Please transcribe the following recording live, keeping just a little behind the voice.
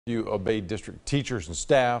U of A district teachers and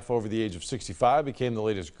staff over the age of 65 became the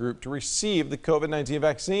latest group to receive the COVID-19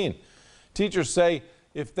 vaccine. Teachers say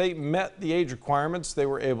if they met the age requirements, they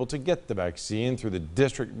were able to get the vaccine through the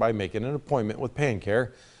district by making an appointment with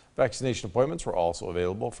PanCare. Vaccination appointments were also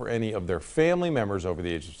available for any of their family members over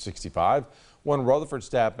the age of 65. One Rutherford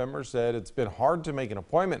staff member said it's been hard to make an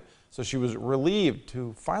appointment, so she was relieved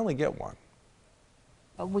to finally get one.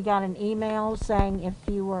 We got an email saying if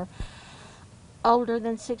you were older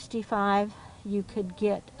than 65, you could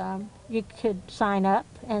sign up,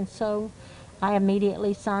 and so I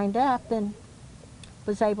immediately signed up and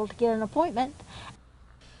was able to get an appointment.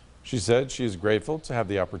 She said she is grateful to have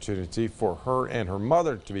the opportunity for her and her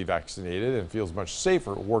mother to be vaccinated and feels much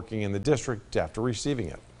safer working in the district after receiving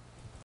it.